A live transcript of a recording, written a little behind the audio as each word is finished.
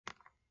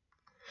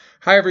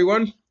Hi,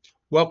 everyone.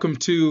 Welcome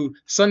to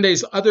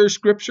Sunday's Other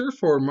Scripture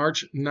for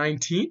March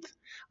 19th.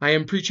 I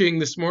am preaching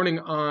this morning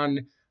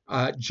on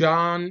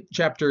John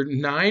chapter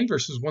 9,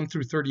 verses 1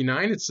 through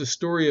 39. It's the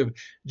story of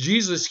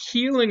Jesus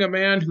healing a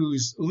man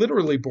who's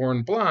literally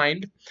born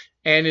blind,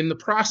 and in the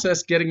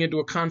process getting into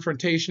a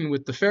confrontation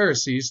with the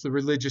Pharisees, the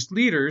religious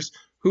leaders,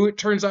 who it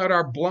turns out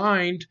are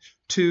blind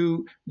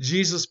to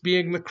Jesus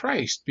being the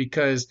Christ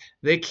because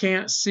they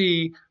can't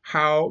see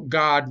how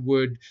God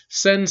would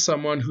send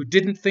someone who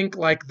didn't think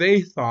like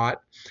they thought,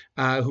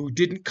 who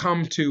didn't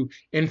come to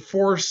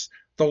enforce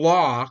the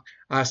law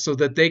so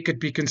that they could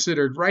be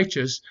considered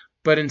righteous,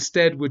 but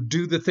instead would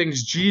do the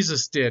things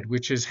Jesus did,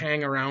 which is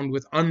hang around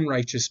with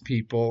unrighteous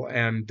people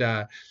and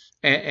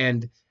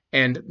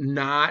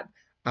not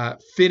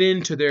fit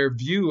into their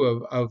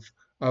view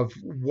of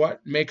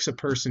what makes a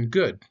person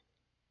good.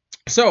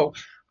 So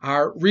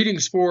our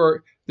readings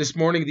for this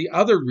morning, the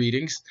other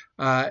readings,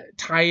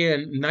 tie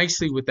in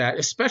nicely with that,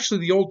 especially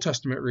the Old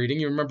Testament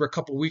reading. You remember a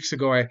couple weeks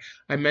ago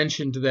I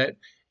mentioned that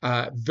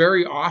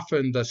very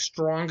often the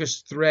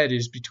strongest thread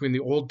is between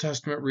the Old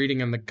Testament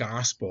reading and the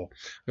Gospel.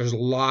 There's a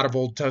lot of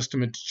Old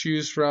Testament to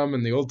choose from,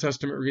 and the Old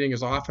Testament reading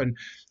is often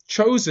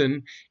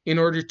chosen in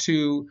order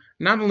to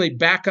not only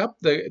back up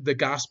the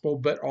Gospel,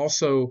 but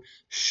also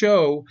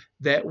show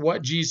that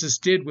what Jesus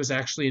did was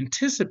actually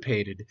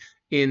anticipated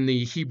in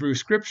the Hebrew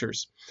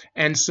Scriptures.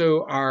 And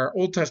so our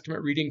Old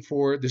Testament reading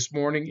for this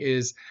morning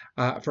is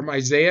from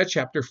Isaiah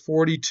chapter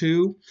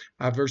 42,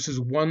 verses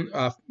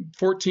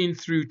 14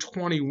 through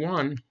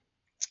 21.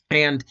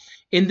 And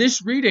in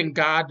this reading,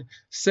 God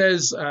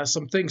says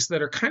some things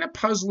that are kind of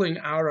puzzling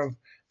out of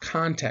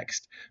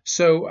context.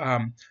 So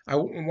I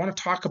want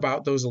to talk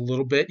about those a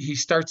little bit. He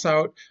starts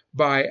out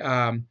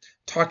by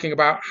talking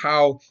about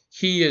how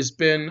he has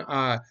been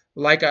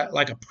like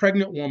a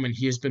pregnant woman.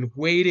 He has been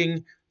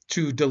waiting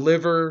to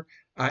deliver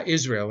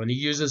Israel. And he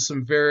uses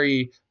some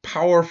very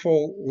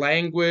powerful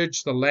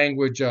language, the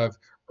language of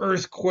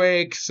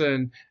earthquakes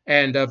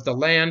and of the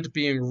land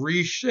being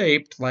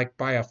reshaped like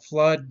by a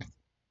flood,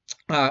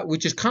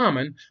 which is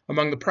common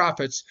among the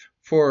prophets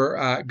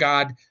for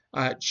God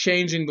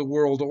changing the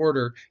world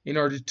order in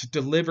order to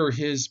deliver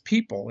his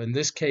people, in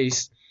this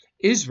case,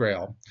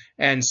 Israel.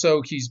 And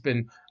so he's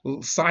been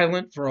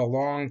silent for a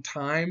long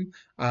time,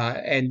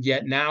 and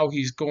yet now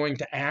he's going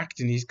to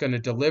act and he's going to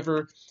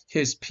deliver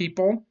his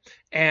people.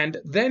 And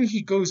then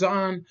he goes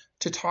on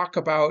to talk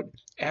about,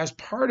 as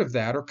part of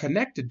that or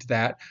connected to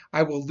that,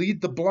 I will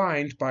lead the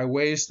blind by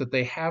ways that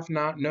they have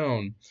not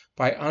known.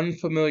 By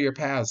unfamiliar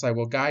paths I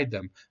will guide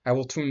them. I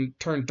will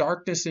turn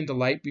darkness into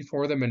light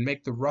before them and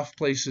make the rough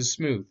places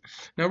smooth.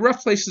 Now,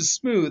 rough places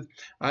smooth,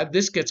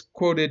 this gets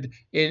quoted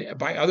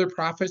by other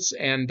prophets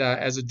and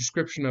as a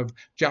description of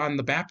John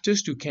the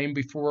Baptist, who came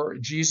before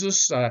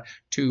Jesus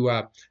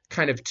to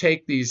kind of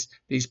take these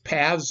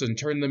paths and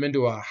turn them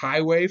into a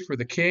highway for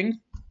the king.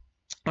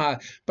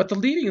 But the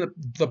leading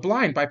the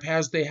blind by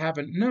paths they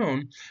haven't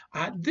known,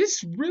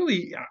 this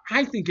really,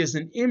 I think, is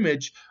an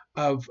image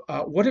of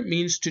what it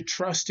means to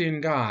trust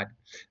in God.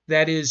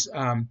 That is,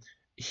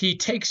 he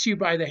takes you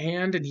by the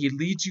hand and he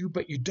leads you,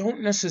 but you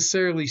don't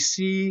necessarily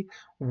see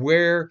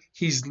where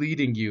he's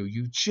leading you.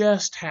 You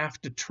just have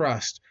to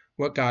trust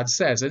what God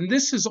says. And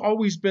this has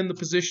always been the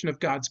position of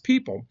God's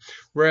people.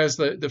 Whereas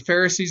the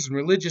Pharisees and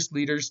religious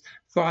leaders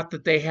thought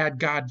that they had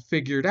God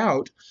figured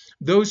out,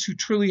 those who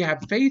truly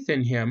have faith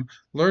in him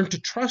learn to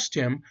trust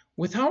him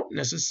without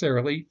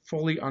necessarily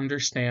fully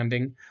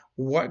understanding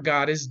what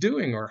God is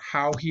doing or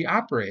how he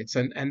operates.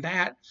 And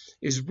that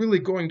is really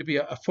going to be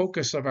a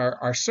focus of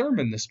our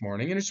sermon this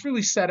morning. And it's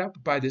really set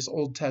up by this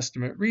Old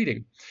Testament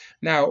reading.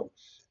 Now,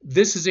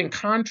 this is in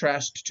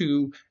contrast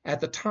to,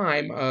 at the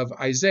time of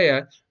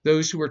Isaiah,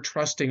 those who were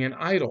trusting in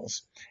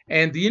idols.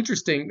 And the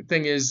interesting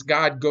thing is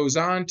God goes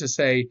on to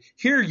say,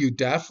 "Hear, you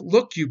deaf,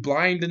 look, you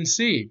blind, and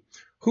see.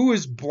 Who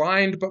is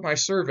blind but my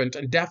servant,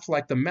 and deaf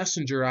like the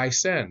messenger I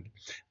send?"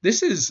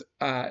 This is,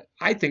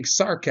 I think,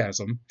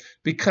 sarcasm,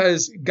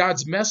 because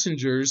God's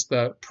messengers,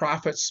 the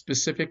prophets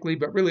specifically,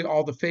 but really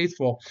all the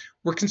faithful,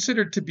 were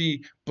considered to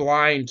be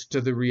blind to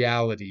the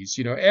realities.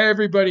 You know,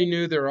 everybody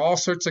knew there are all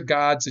sorts of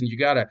gods, and you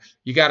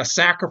gotta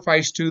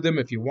sacrifice to them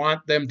if you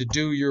want them to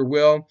do your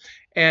will.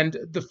 And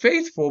the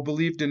faithful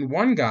believed in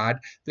one God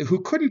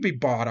who couldn't be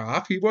bought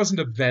off. He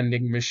wasn't a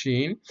vending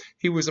machine.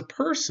 He was a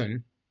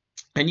person.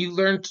 And you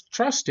learned to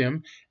trust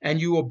him,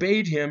 and you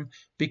obeyed him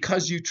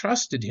because you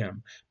trusted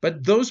him.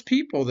 But those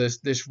people,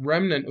 this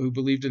remnant who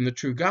believed in the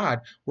true God,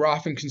 were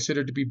often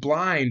considered to be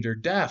blind or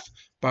deaf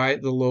by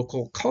the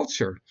local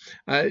culture.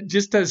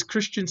 Just as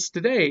Christians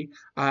today,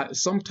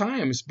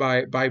 sometimes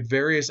by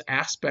various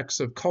aspects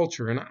of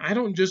culture, and I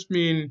don't just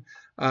mean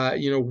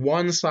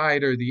one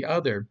side or the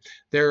other.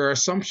 There are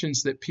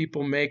assumptions that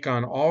people make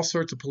on all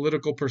sorts of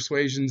political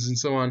persuasions and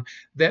so on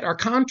that are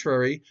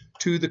contrary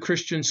to the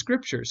Christian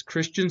scriptures.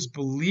 Christians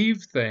believe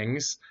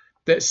things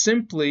that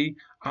simply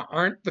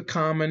aren't the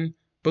common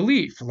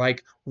belief.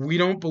 Like, we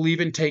don't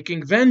believe in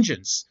taking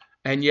vengeance,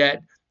 and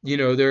yet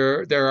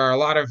There are a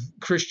lot of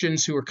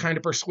Christians who are kind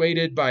of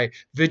persuaded by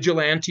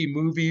vigilante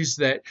movies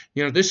that,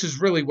 this is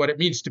really what it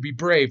means to be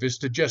brave, is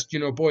to just,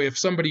 boy, if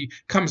somebody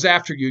comes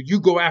after you, you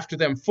go after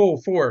them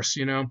full force.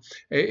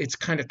 It's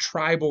kind of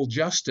tribal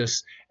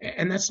justice.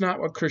 And that's not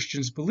what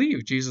Christians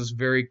believe. Jesus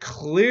very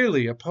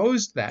clearly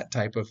opposed that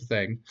type of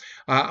thing.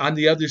 On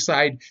the other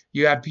side,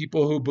 you have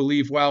people who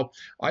believe, well,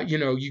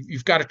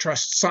 you've got to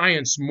trust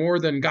science more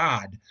than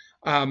God.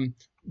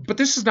 But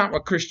this is not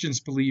what Christians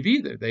believe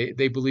either.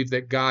 They believe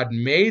that God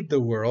made the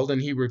world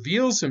and he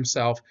reveals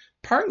himself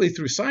partly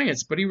through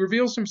science, but he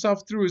reveals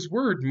himself through his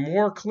word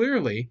more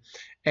clearly.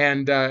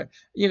 And,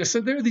 so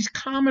there are these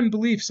common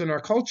beliefs in our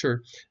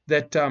culture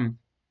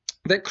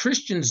that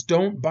Christians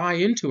don't buy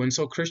into. And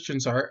so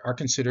Christians are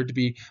considered to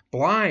be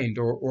blind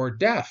or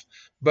deaf.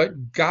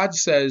 But God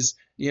says,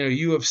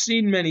 you have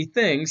seen many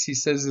things, he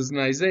says this in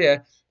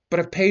Isaiah, but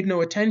have paid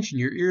no attention.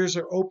 Your ears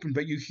are open,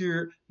 but you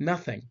hear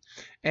nothing.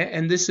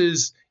 And this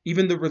is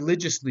even the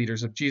religious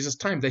leaders of Jesus'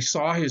 time. They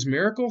saw his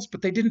miracles,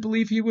 but they didn't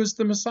believe he was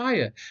the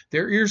Messiah.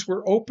 Their ears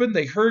were open.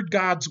 They heard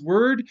God's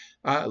word,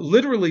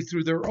 literally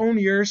through their own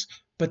ears,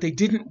 but they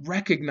didn't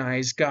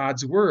recognize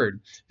God's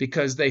word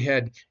because they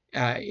had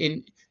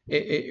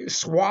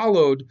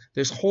swallowed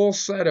this whole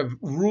set of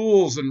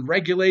rules and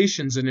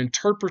regulations and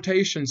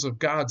interpretations of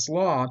God's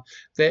law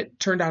that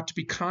turned out to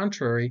be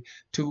contrary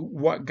to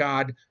what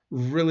God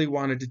really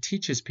wanted to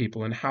teach his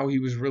people and how he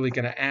was really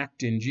going to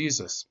act in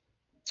Jesus.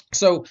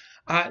 So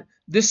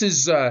this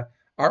is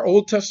our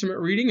Old Testament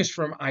reading is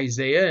from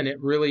Isaiah, and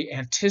it really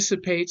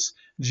anticipates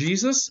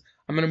Jesus.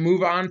 I'm going to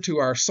move on to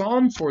our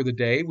psalm for the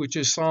day, which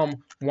is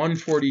Psalm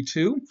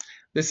 142.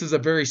 This is a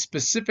very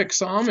specific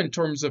psalm in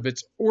terms of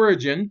its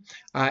origin.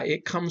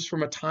 It comes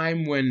from a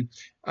time when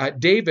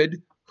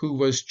David, who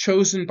was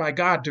chosen by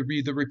God to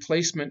be the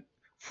replacement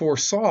for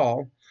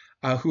Saul,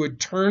 who had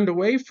turned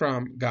away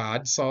from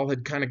God. Saul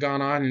had kind of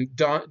gone on and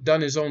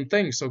done his own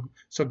thing.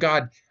 So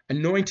God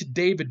anointed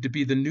David to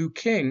be the new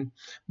king.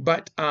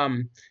 But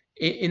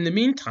in the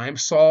meantime,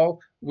 Saul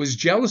was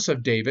jealous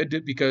of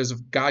David because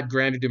God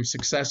granted him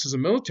success as a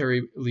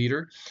military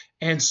leader.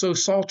 And so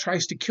Saul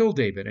tries to kill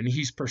David, and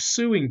he's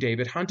pursuing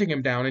David, hunting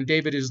him down. And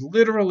David is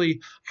literally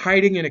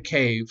hiding in a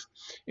cave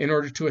in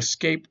order to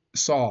escape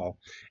Saul.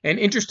 And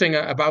interesting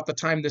about the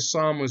time this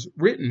psalm was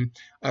written,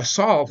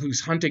 Saul, who's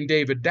hunting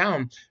David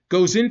down,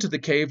 goes into the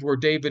cave where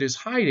David is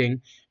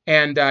hiding,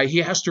 and he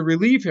has to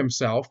relieve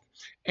himself.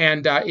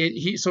 And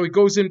so he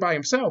goes in by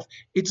himself.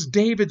 It's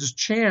David's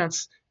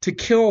chance to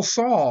kill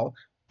Saul,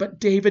 but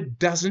David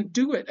doesn't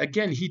do it.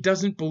 Again, he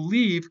doesn't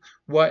believe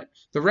what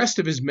the rest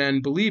of his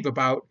men believe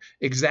about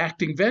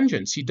exacting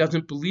vengeance. He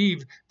doesn't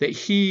believe that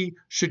he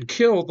should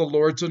kill the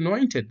Lord's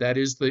anointed, that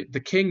is,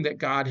 the king that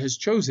God has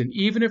chosen,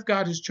 even if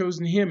God has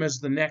chosen him as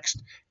the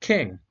next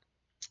king.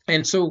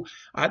 And so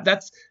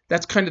that's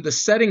kind of the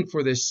setting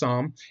for this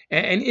psalm.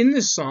 And in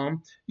this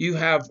psalm, you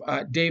have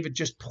David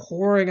just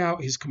pouring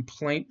out his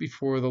complaint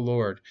before the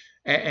Lord.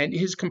 And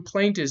his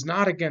complaint is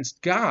not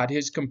against God.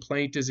 His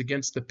complaint is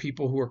against the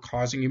people who are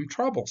causing him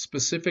trouble,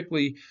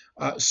 specifically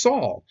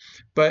Saul.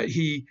 But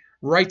he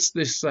writes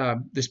this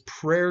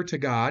prayer to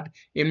God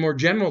in more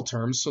general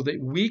terms so that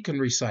we can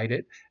recite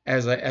it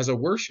as a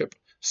worship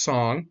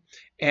song.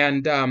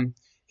 And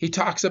he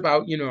talks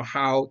about,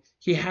 how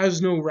he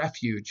has no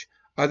refuge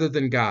other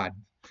than God,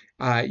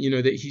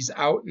 that he's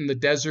out in the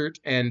desert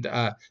and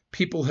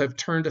people have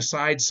turned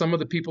aside. Some of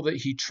the people that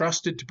he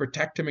trusted to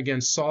protect him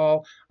against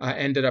Saul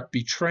ended up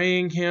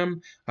betraying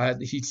him.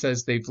 He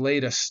says, they've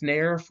laid a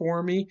snare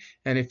for me.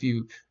 And if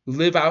you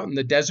live out in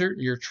the desert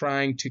and you're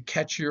trying to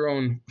catch your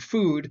own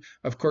food,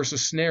 of course, a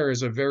snare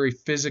is a very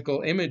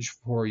physical image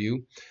for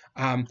you.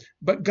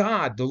 But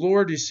God, the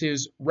Lord, is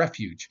his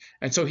refuge.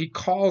 And so he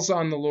calls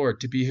on the Lord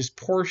to be his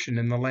portion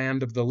in the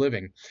land of the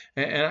living.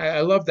 And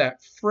I love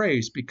that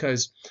phrase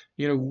because,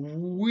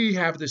 we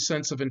have this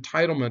sense of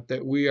entitlement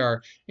that we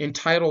are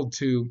entitled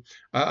to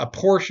a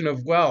portion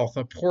of wealth,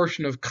 a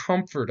portion of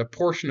comfort, a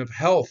portion of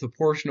health, a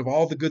portion of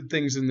all the good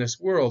things in this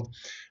world.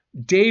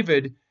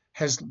 David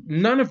has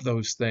none of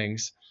those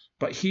things,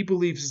 but he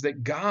believes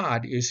that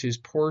God is his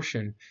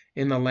portion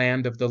in the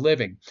land of the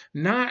living.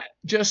 Not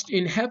just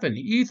in heaven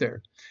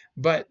either,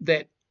 but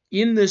that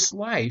in this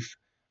life,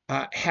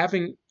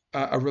 having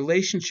a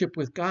relationship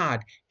with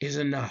God is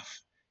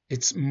enough.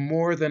 It's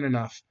more than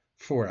enough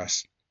for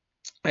us.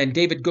 And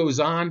David goes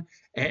on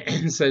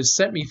and says,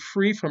 set me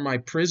free from my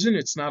prison.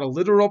 It's not a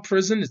literal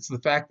prison. It's the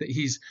fact that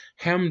he's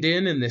hemmed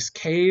in this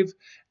cave.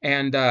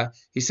 And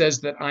he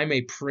says that I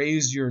may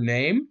praise your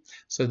name.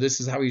 So this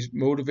is how he's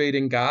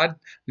motivating God,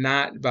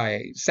 not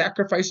by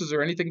sacrifices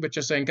or anything, but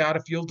just saying, God,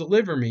 if you'll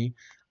deliver me,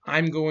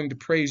 I'm going to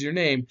praise your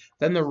name.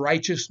 Then the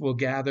righteous will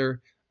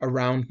gather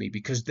around me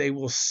because they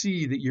will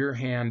see that your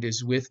hand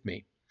is with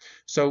me.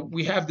 So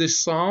we have this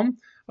psalm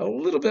a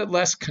little bit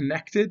less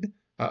connected,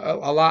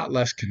 a lot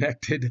less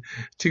connected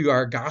to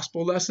our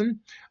gospel lesson.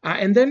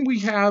 And then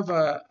we have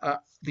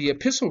the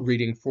epistle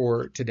reading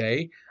for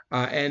today.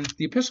 And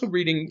the epistle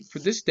reading for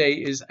this day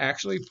is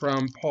actually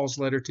from Paul's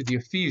letter to the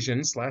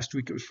Ephesians. Last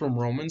week it was from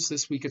Romans.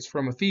 This week it's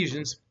from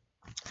Ephesians.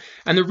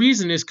 And the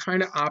reason is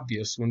kind of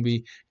obvious when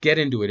we get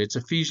into it. It's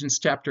Ephesians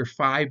chapter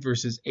 5,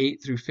 verses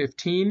 8 through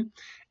 15.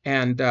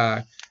 And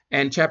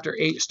chapter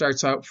 8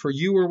 starts out, "For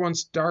you were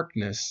once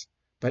darkness,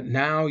 but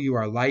now you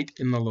are light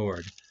in the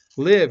Lord.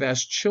 Live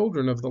as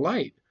children of the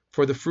light.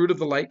 For the fruit of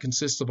the light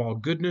consists of all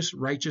goodness,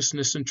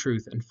 righteousness, and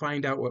truth, and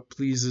find out what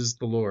pleases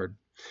the Lord."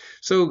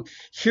 So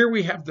here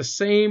we have the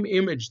same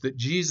image that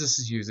Jesus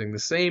is using, the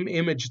same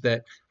image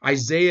that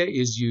Isaiah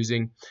is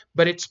using,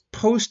 but it's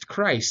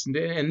post-Christ,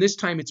 and this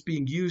time it's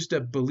being used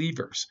of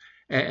believers.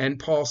 And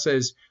Paul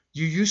says,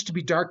 you used to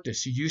be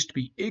darkness, you used to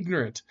be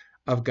ignorant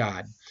of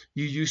God.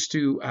 You used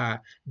to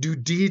do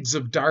deeds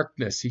of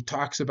darkness. He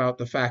talks about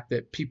the fact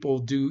that people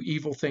do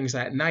evil things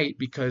at night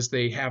because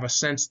they have a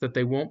sense that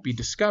they won't be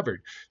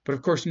discovered. But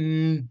of course,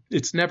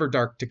 it's never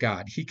dark to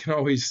God. He can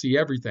always see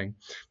everything.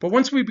 But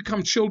once we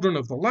become children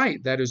of the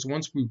light, that is,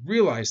 once we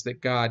realize that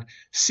God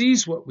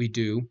sees what we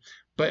do,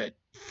 but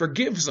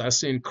forgives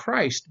us in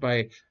Christ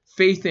by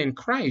faith in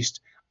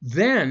Christ,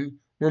 then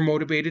we're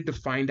motivated to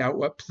find out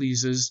what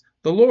pleases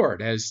the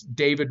Lord. As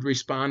David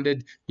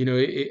responded,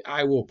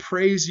 I will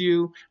praise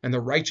you, and the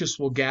righteous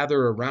will gather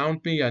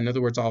around me. In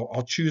other words,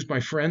 I'll choose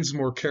my friends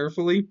more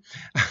carefully.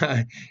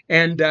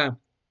 And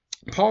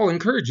Paul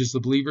encourages the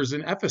believers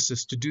in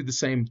Ephesus to do the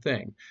same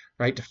thing,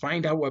 right? To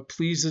find out what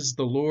pleases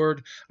the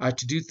Lord,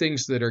 to do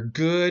things that are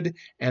good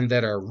and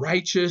that are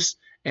righteous,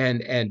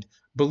 and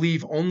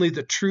believe only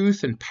the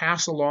truth and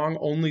pass along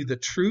only the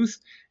truth.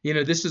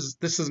 This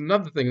is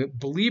another thing that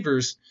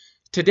believers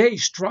today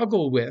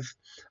struggle with,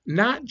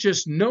 not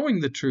just knowing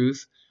the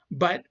truth,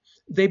 but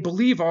they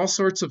believe all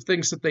sorts of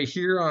things that they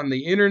hear on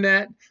the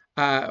internet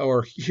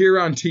or hear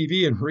on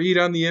TV and read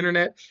on the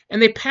internet,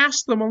 and they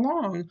pass them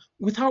along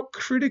without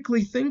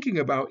critically thinking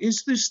about,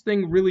 is this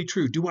thing really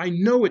true? Do I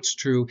know it's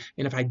true?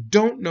 And if I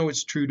don't know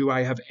it's true, do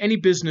I have any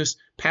business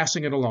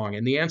passing it along?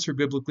 And the answer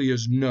biblically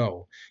is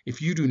no.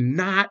 If you do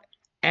not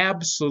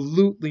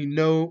absolutely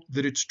know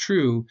that it's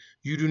true,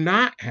 you do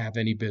not have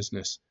any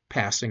business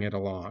passing it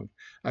along.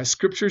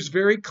 Scripture is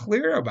very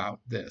clear about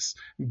this.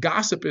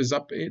 Gossip is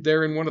up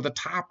there in one of the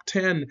top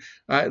 10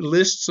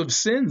 lists of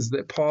sins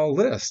that Paul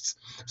lists.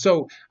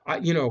 So,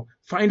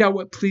 find out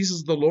what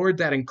pleases the Lord.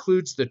 That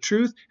includes the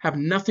truth. Have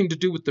nothing to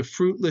do with the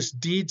fruitless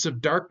deeds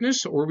of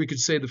darkness, or we could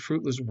say the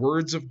fruitless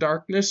words of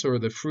darkness, or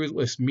the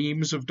fruitless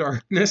memes of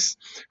darkness.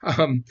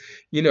 And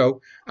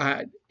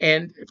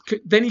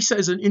then he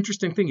says an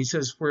interesting thing. He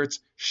says, where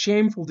it's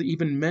shameful to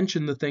even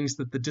mention the things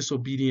that the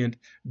disobedient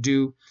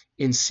do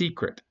in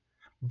secret.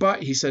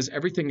 But he says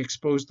everything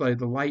exposed by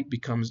the light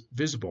becomes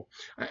visible.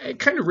 It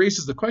kind of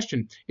raises the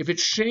question, if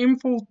it's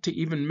shameful to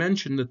even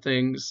mention the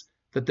things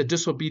that the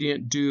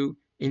disobedient do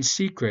in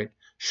secret,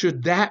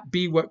 should that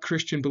be what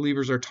Christian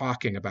believers are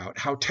talking about?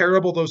 How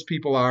terrible those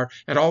people are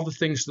and all the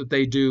things that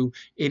they do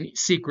in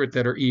secret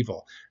that are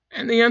evil?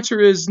 And the answer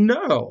is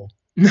no.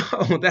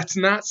 No, that's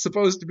not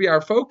supposed to be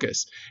our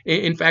focus.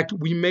 In fact,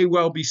 we may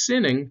well be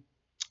sinning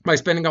by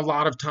spending a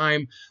lot of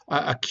time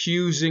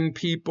accusing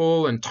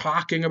people and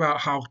talking about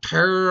how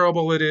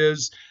terrible it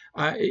is.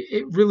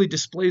 It really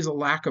displays a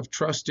lack of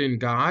trust in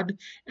God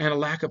and a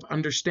lack of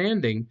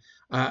understanding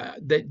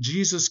that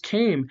Jesus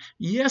came,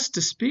 yes,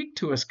 to speak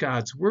to us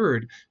God's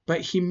word, but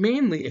he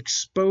mainly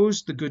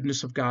exposed the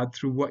goodness of God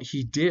through what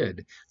he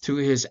did, through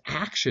his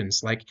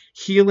actions, like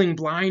healing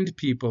blind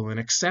people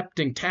and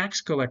accepting tax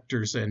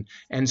collectors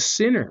and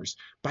sinners.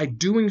 By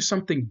doing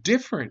something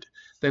different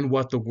than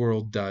what the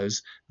world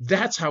does,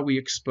 that's how we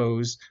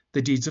expose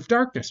the deeds of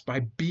darkness,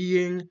 by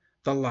being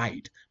the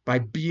light, by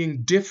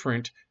being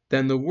different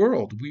than the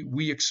world.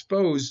 We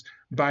expose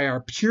by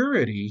our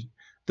purity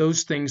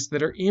those things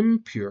that are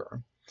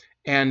impure.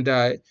 And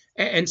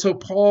so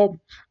Paul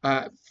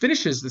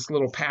finishes this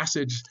little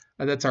passage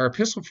that's our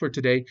epistle for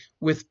today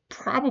with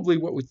probably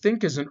what we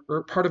think is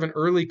part of an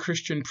early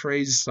Christian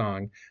praise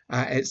song.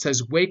 It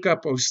says, "Wake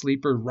up, O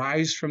sleeper,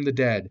 rise from the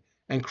dead,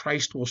 and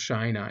Christ will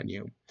shine on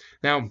you."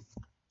 Now,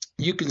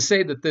 you can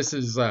say that this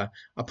is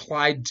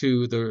applied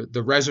to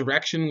the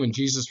resurrection when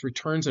Jesus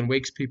returns and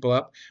wakes people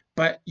up,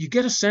 but you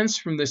get a sense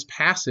from this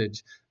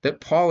passage that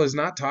Paul is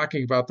not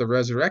talking about the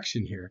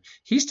resurrection here.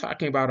 He's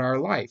talking about our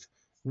life.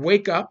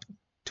 Wake up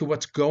to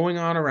what's going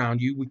on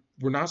around you.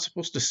 We're not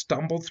supposed to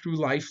stumble through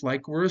life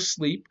like we're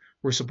asleep.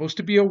 We're supposed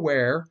to be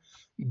aware,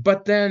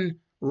 but then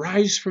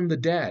rise from the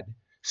dead.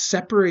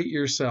 Separate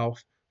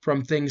yourself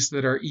from things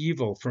that are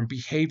evil, from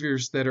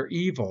behaviors that are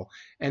evil.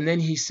 And then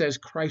he says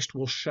Christ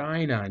will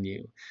shine on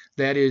you.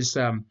 That is,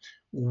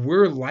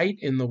 we're light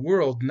in the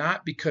world,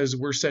 not because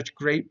we're such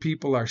great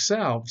people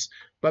ourselves,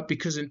 but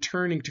because in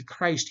turning to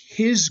Christ,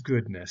 his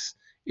goodness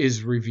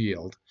is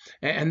revealed.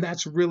 And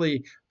that's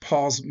really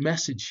Paul's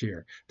message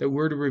here, that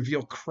we're to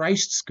reveal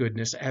Christ's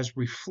goodness as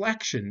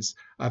reflections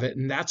of it.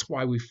 And that's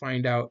why we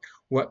find out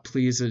what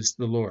pleases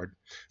the Lord.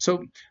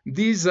 So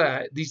these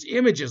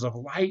images of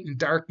light and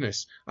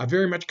darkness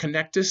very much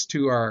connect us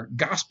to our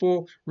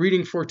gospel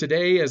reading for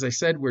today, as I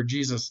said, where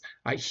Jesus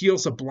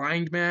heals a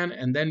blind man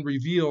and then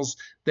reveals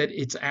that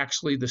it's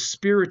actually the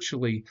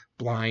spiritually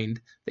blind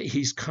that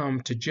he's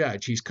come to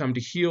judge. He's come to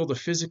heal the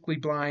physically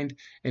blind,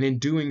 and in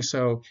doing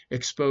so,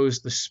 expose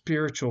the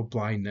spiritual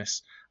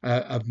blindness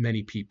of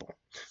many people.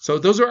 So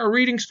those are our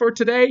readings for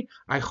today.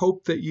 I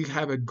hope that you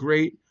have a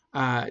great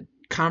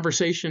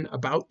conversation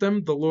about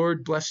them. The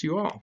Lord bless you all.